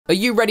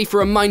Are you ready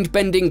for a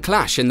mind-bending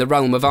clash in the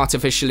realm of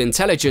artificial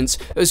intelligence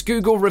as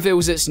Google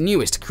reveals its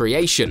newest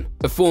creation,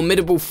 a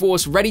formidable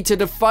force ready to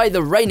defy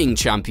the reigning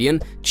champion,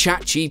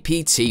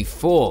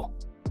 ChatGPT-4?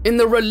 In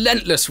the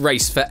relentless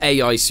race for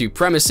AI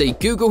supremacy,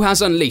 Google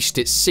has unleashed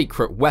its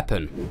secret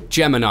weapon,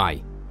 Gemini.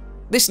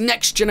 This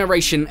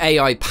next-generation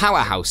AI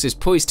powerhouse is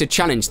poised to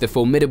challenge the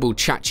formidable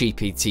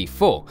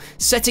ChatGPT-4,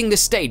 setting the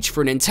stage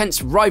for an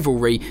intense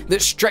rivalry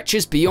that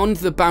stretches beyond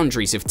the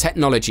boundaries of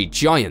technology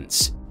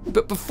giants.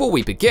 But before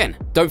we begin,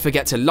 don't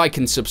forget to like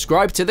and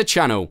subscribe to the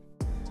channel.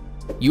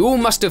 You all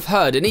must have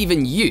heard and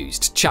even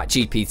used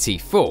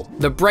ChatGPT-4,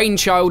 the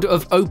brainchild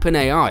of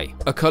OpenAI,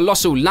 a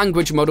colossal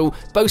language model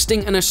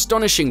boasting an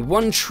astonishing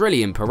 1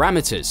 trillion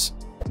parameters.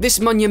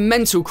 This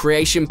monumental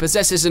creation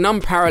possesses an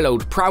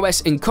unparalleled prowess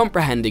in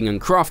comprehending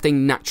and crafting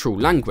natural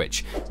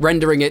language,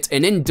 rendering it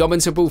an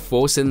indomitable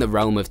force in the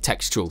realm of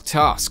textual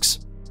tasks.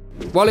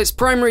 While its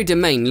primary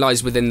domain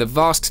lies within the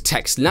vast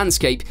text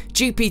landscape,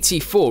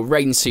 GPT-4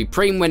 reigns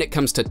supreme when it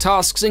comes to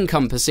tasks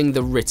encompassing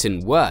the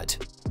written word.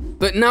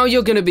 But now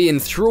you're going to be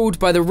enthralled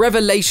by the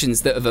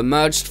revelations that have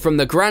emerged from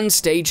the grand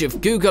stage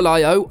of Google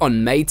I/O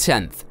on May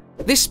 10th.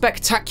 This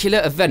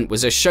spectacular event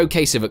was a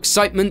showcase of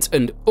excitement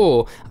and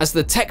awe as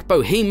the tech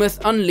behemoth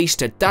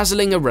unleashed a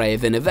dazzling array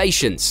of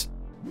innovations.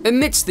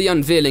 Amidst the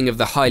unveiling of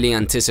the highly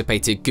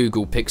anticipated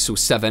Google Pixel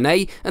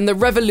 7a and the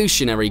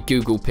revolutionary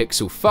Google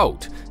Pixel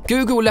Fold,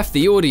 Google left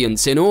the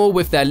audience in awe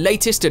with their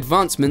latest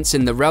advancements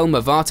in the realm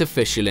of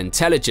artificial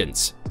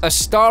intelligence. A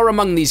star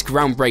among these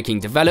groundbreaking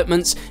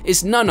developments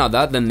is none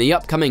other than the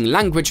upcoming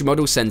language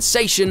model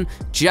sensation,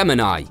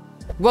 Gemini.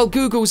 While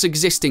Google's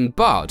existing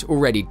Bard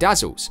already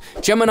dazzles,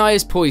 Gemini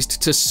is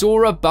poised to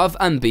soar above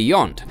and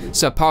beyond,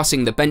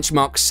 surpassing the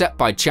benchmarks set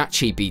by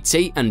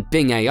ChatGPT and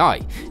Bing AI,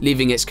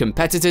 leaving its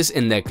competitors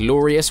in their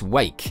glorious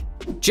wake.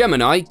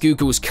 Gemini,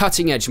 Google's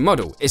cutting-edge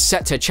model, is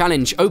set to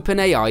challenge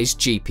OpenAI's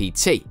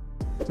GPT.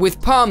 With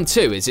Palm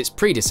 2 as its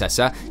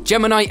predecessor,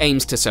 Gemini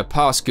aims to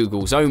surpass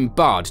Google's own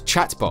Bard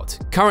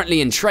chatbot. Currently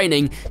in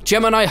training,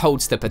 Gemini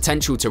holds the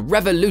potential to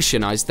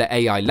revolutionize the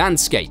AI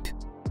landscape.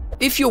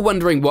 If you're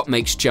wondering what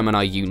makes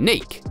Gemini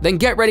unique, then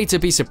get ready to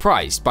be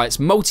surprised by its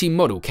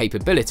multi-modal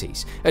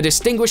capabilities, a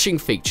distinguishing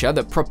feature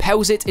that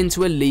propels it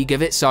into a league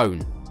of its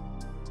own.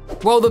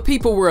 While the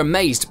people were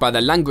amazed by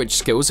the language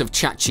skills of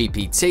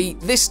ChatGPT,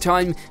 this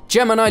time,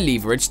 Gemini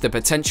leveraged the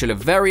potential of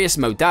various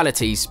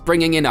modalities,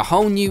 bringing in a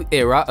whole new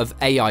era of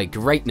AI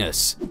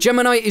greatness.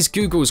 Gemini is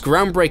Google's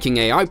groundbreaking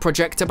AI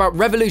project about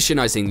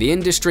revolutionizing the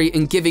industry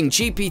and giving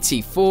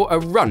GPT-4 a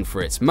run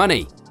for its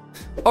money.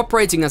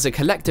 Operating as a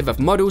collective of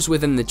models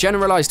within the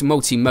generalized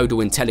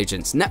multimodal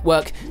intelligence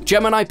network,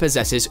 Gemini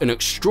possesses an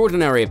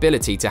extraordinary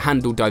ability to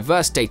handle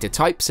diverse data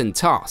types and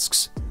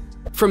tasks.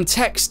 From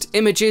text,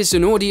 images,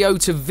 and audio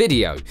to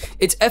video,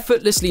 it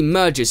effortlessly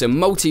merges a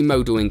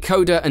multimodal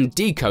encoder and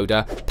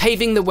decoder,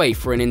 paving the way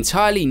for an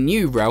entirely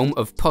new realm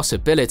of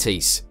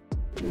possibilities.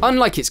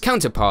 Unlike its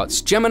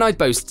counterparts, Gemini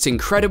boasts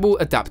incredible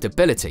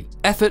adaptability,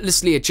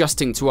 effortlessly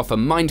adjusting to offer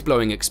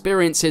mind-blowing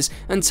experiences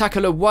and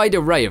tackle a wide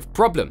array of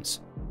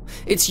problems.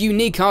 Its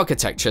unique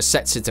architecture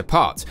sets it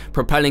apart,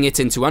 propelling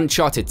it into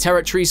uncharted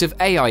territories of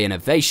AI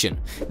innovation.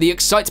 The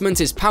excitement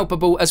is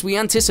palpable as we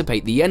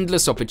anticipate the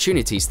endless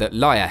opportunities that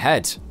lie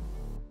ahead.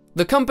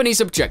 The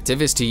company's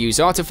objective is to use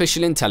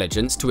artificial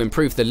intelligence to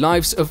improve the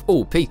lives of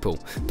all people.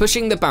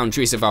 Pushing the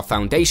boundaries of our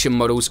foundation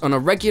models on a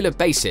regular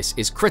basis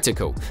is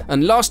critical,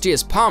 and last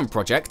year's Palm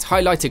project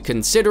highlighted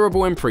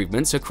considerable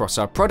improvements across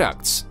our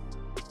products.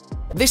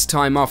 This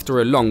time, after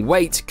a long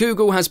wait,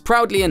 Google has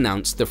proudly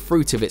announced the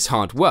fruit of its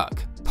hard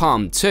work,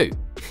 Palm 2.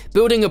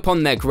 Building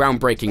upon their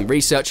groundbreaking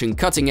research and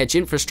cutting-edge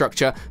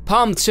infrastructure,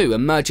 Palm 2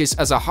 emerges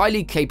as a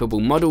highly capable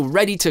model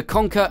ready to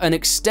conquer an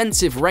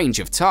extensive range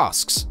of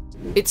tasks.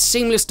 Its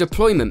seamless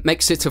deployment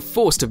makes it a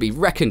force to be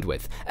reckoned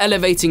with,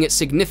 elevating its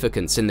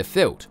significance in the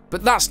field.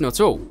 But that's not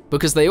all,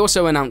 because they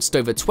also announced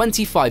over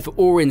 25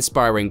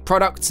 awe-inspiring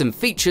products and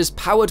features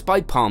powered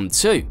by Palm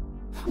 2.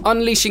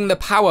 Unleashing the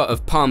power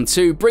of Palm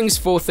 2 brings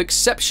forth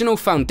exceptional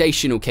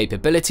foundational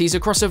capabilities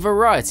across a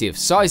variety of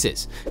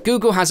sizes.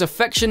 Google has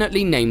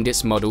affectionately named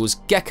its models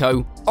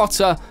Gecko,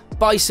 Otter,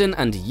 Bison,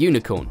 and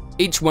Unicorn.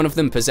 Each one of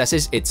them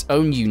possesses its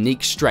own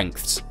unique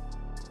strengths.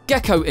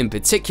 Gecko in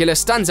particular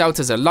stands out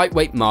as a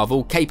lightweight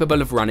marvel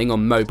capable of running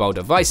on mobile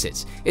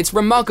devices. Its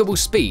remarkable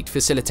speed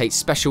facilitates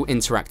special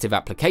interactive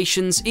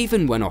applications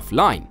even when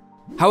offline.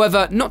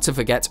 However, not to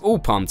forget, all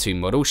Palm 2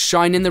 models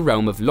shine in the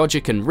realm of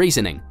logic and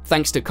reasoning,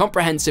 thanks to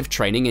comprehensive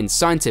training in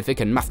scientific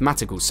and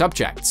mathematical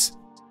subjects.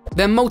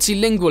 Their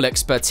multilingual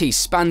expertise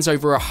spans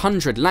over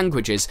 100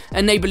 languages,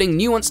 enabling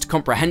nuanced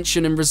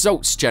comprehension and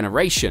results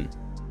generation.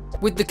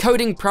 With the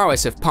coding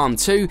prowess of Palm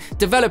 2,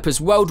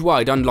 developers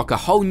worldwide unlock a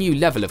whole new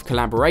level of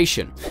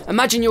collaboration.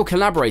 Imagine you're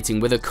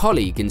collaborating with a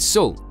colleague in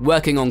Seoul,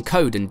 working on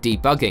code and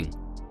debugging.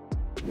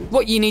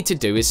 What you need to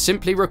do is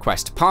simply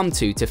request Palm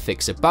 2 to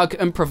fix a bug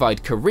and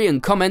provide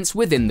Korean comments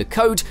within the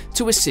code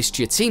to assist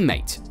your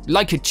teammate.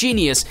 Like a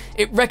genius,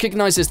 it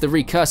recognizes the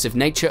recursive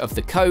nature of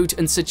the code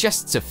and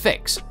suggests a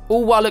fix,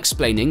 all while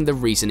explaining the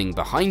reasoning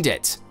behind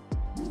it.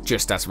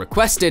 Just as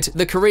requested,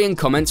 the Korean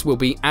comments will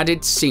be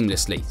added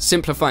seamlessly,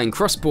 simplifying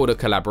cross-border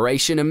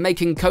collaboration and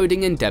making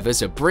coding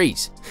endeavors a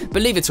breeze.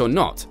 Believe it or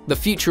not, the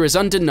future is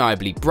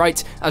undeniably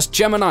bright as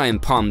Gemini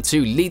and Palm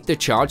 2 lead the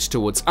charge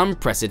towards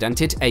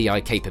unprecedented AI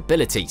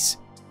capabilities.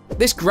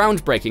 This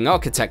groundbreaking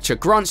architecture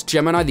grants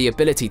Gemini the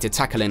ability to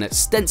tackle an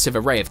extensive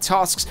array of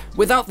tasks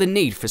without the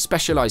need for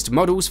specialized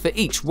models for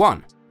each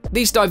one.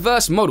 These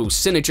diverse models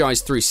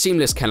synergize through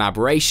seamless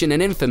collaboration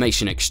and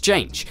information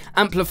exchange,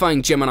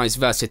 amplifying Gemini's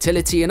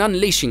versatility and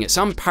unleashing its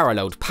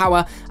unparalleled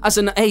power as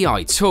an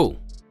AI tool.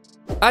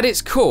 At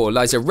its core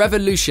lies a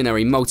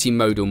revolutionary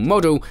multimodal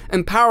model,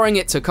 empowering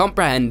it to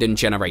comprehend and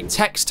generate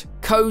text,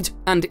 code,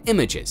 and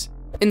images.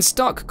 In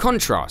stark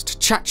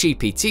contrast,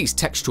 ChatGPT's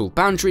textual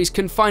boundaries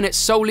confine it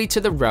solely to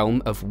the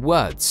realm of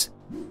words.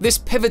 This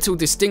pivotal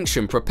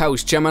distinction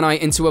propels Gemini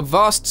into a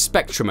vast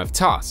spectrum of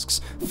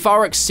tasks,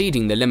 far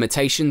exceeding the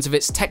limitations of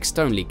its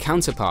text-only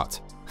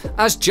counterpart.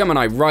 As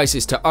Gemini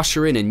rises to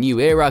usher in a new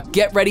era,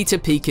 get ready to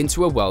peek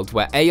into a world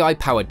where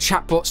AI-powered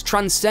chatbots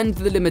transcend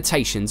the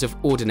limitations of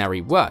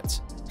ordinary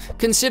words.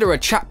 Consider a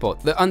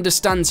chatbot that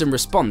understands and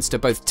responds to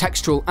both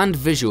textual and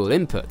visual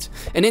input,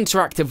 an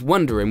interactive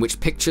wonder in which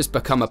pictures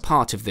become a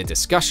part of the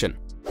discussion.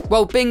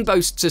 While Bing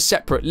boasts a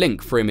separate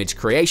link for image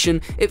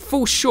creation, it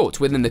falls short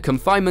within the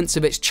confinements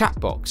of its chat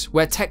box,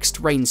 where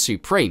text reigns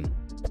supreme.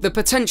 The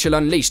potential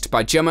unleashed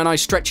by Gemini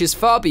stretches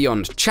far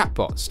beyond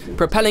chatbots,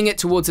 propelling it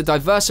towards a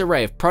diverse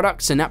array of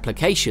products and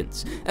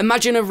applications.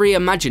 Imagine a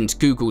reimagined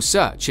Google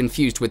search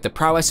infused with the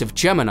prowess of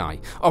Gemini,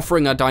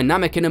 offering a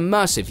dynamic and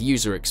immersive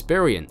user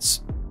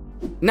experience.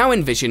 Now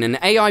envision an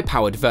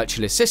AI-powered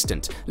virtual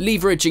assistant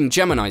leveraging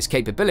Gemini's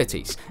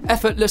capabilities,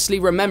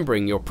 effortlessly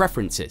remembering your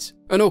preferences,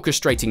 and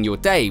orchestrating your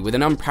day with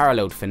an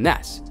unparalleled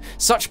finesse.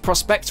 Such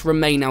prospects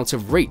remain out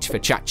of reach for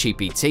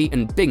ChatGPT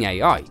and Bing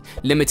AI,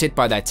 limited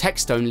by their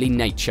text-only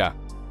nature.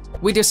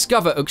 We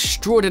discover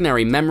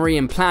extraordinary memory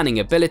and planning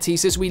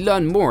abilities as we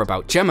learn more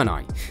about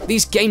Gemini.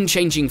 These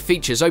game-changing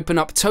features open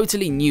up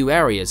totally new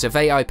areas of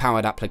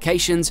AI-powered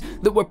applications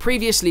that were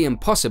previously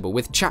impossible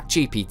with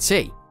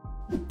ChatGPT.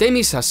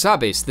 Demis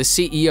Hassabis, the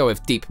CEO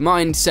of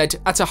DeepMind, said,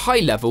 "At a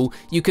high level,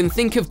 you can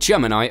think of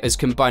Gemini as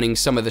combining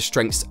some of the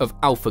strengths of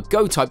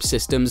AlphaGo type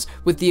systems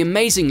with the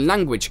amazing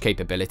language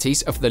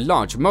capabilities of the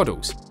large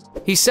models."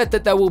 He said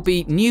that there will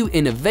be new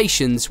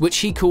innovations which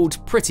he called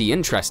pretty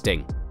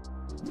interesting.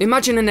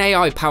 Imagine an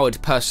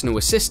AI-powered personal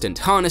assistant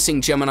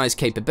harnessing Gemini's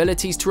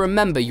capabilities to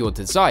remember your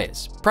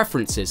desires,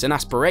 preferences, and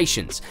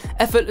aspirations,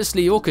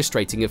 effortlessly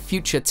orchestrating a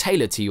future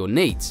tailored to your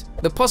needs.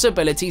 The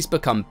possibilities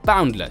become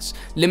boundless,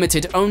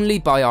 limited only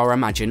by our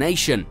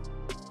imagination.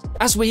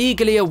 As we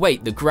eagerly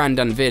await the grand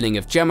unveiling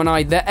of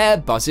Gemini, the air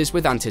buzzes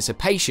with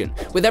anticipation.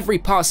 With every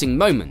passing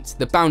moment,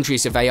 the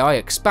boundaries of AI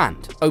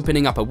expand,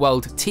 opening up a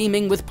world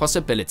teeming with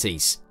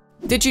possibilities.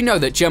 Did you know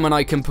that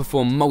Gemini can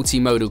perform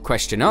multimodal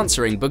question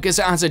answering because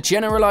it has a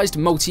generalized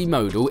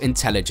multimodal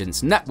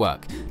intelligence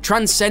network,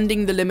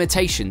 transcending the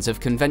limitations of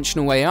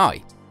conventional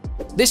AI?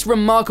 This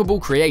remarkable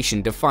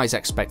creation defies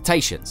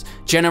expectations,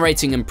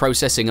 generating and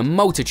processing a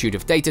multitude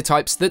of data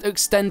types that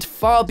extend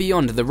far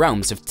beyond the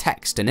realms of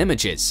text and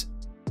images.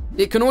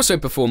 It can also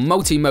perform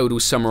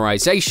multimodal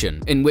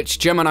summarization, in which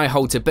Gemini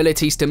holds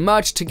abilities to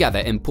merge together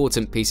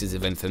important pieces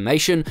of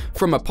information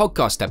from a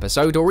podcast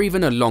episode or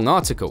even a long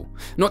article.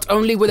 Not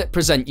only will it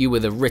present you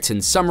with a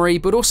written summary,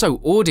 but also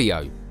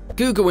audio.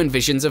 Google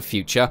envisions a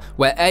future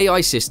where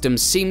AI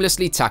systems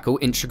seamlessly tackle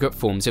intricate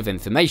forms of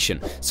information,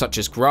 such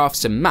as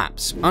graphs and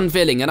maps,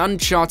 unveiling an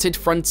uncharted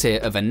frontier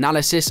of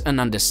analysis and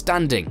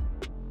understanding.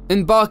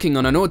 Embarking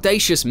on an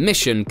audacious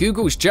mission,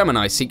 Google's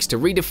Gemini seeks to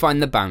redefine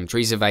the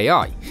boundaries of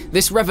AI.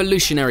 This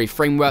revolutionary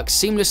framework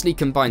seamlessly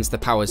combines the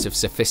powers of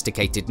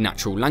sophisticated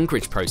natural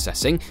language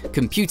processing,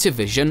 computer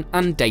vision,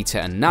 and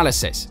data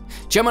analysis.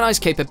 Gemini's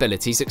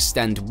capabilities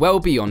extend well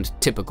beyond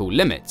typical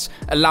limits,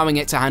 allowing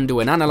it to handle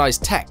and analyze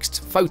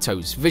text,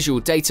 photos, visual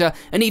data,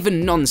 and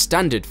even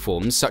non-standard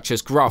forms such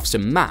as graphs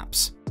and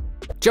maps.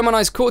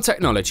 Gemini's core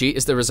technology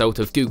is the result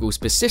of Google's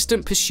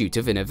persistent pursuit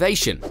of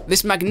innovation.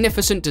 This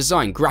magnificent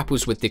design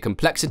grapples with the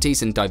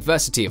complexities and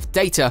diversity of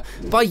data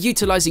by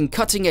utilizing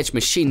cutting-edge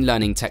machine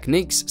learning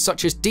techniques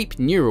such as deep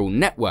neural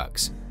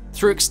networks.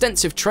 Through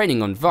extensive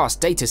training on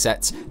vast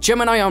datasets,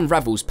 Gemini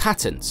unravels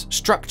patterns,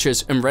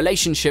 structures, and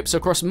relationships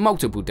across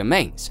multiple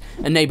domains,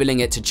 enabling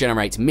it to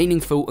generate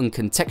meaningful and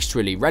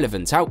contextually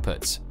relevant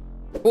outputs.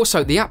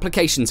 Also, the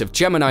applications of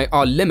Gemini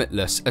are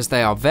limitless as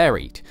they are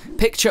varied.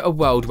 Picture a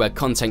world where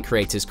content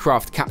creators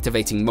craft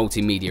captivating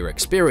multimedia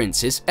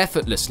experiences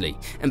effortlessly,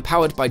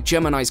 empowered by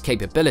Gemini's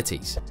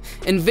capabilities.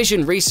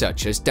 Envision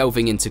researchers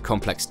delving into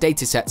complex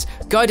datasets,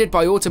 guided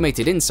by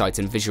automated insight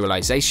and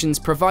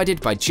visualizations provided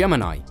by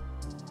Gemini.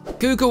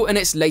 Google and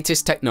its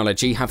latest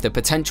technology have the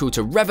potential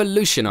to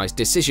revolutionize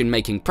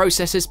decision-making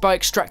processes by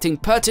extracting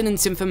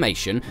pertinent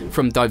information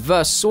from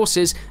diverse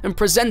sources and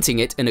presenting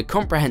it in a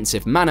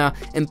comprehensive manner,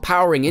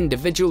 empowering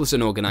individuals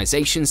and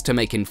organizations to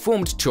make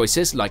informed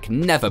choices like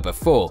never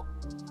before.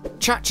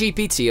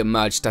 ChatGPT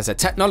emerged as a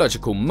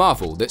technological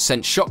marvel that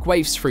sent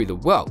shockwaves through the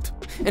world.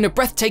 In a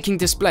breathtaking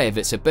display of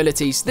its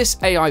abilities, this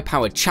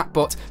AI-powered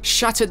chatbot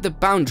shattered the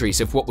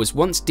boundaries of what was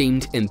once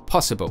deemed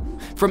impossible.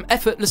 From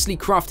effortlessly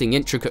crafting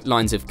intricate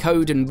lines of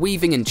code and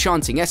weaving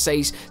enchanting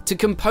essays to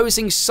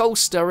composing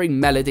soul-stirring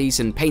melodies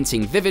and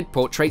painting vivid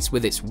portraits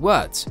with its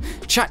words,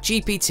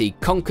 ChatGPT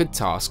conquered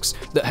tasks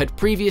that had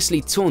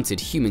previously taunted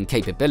human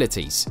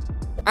capabilities.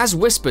 As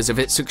whispers of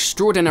its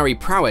extraordinary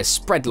prowess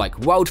spread like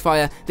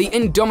wildfire, the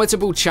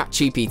indomitable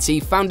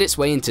ChatGPT found its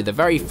way into the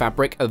very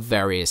fabric of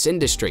various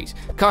industries,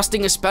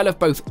 casting a spell of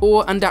both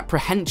awe and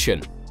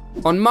apprehension.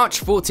 On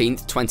March 14,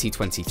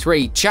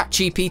 2023,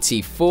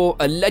 ChatGPT-4,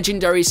 a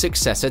legendary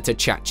successor to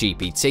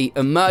ChatGPT,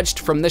 emerged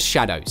from the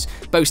shadows,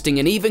 boasting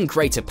an even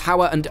greater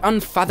power and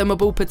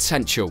unfathomable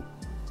potential.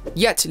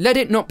 Yet, let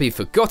it not be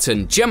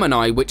forgotten,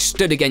 Gemini, which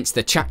stood against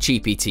the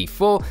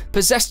ChatGPT-4,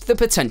 possessed the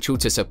potential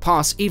to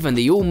surpass even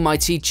the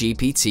almighty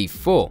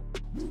GPT-4.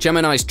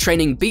 Gemini's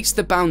training beats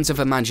the bounds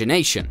of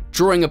imagination,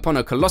 drawing upon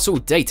a colossal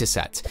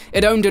dataset.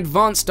 It owned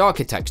advanced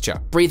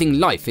architecture, breathing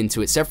life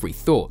into its every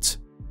thought.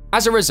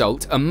 As a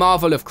result, a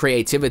marvel of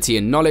creativity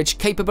and knowledge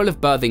capable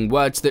of birthing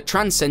words that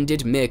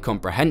transcended mere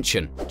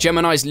comprehension.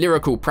 Gemini's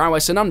lyrical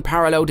prowess and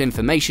unparalleled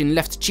information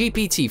left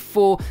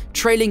GPT-4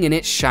 trailing in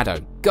its shadow,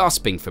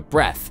 gasping for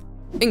breath.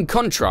 In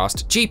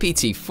contrast,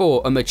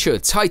 GPT-4, a mature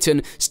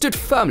titan, stood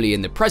firmly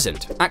in the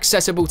present,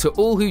 accessible to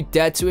all who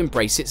dared to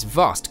embrace its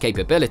vast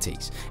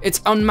capabilities.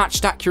 Its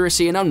unmatched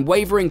accuracy and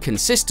unwavering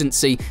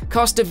consistency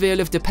cast a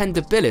veil of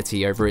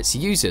dependability over its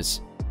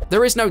users.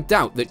 There is no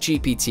doubt that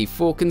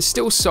GPT-4 can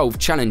still solve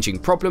challenging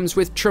problems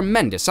with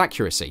tremendous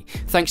accuracy,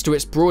 thanks to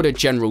its broader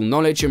general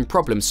knowledge and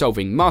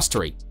problem-solving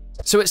mastery.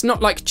 So it's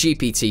not like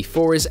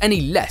GPT-4 is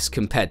any less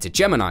compared to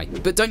Gemini,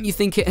 but don't you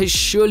think it has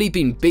surely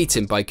been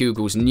beaten by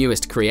Google's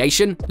newest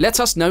creation? Let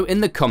us know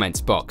in the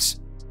comments box.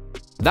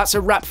 That's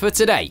a wrap for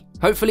today.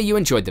 Hopefully you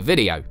enjoyed the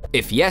video.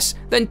 If yes,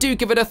 then do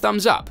give it a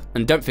thumbs up,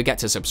 and don't forget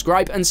to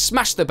subscribe and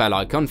smash the bell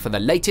icon for the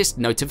latest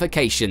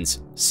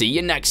notifications. See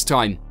you next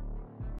time.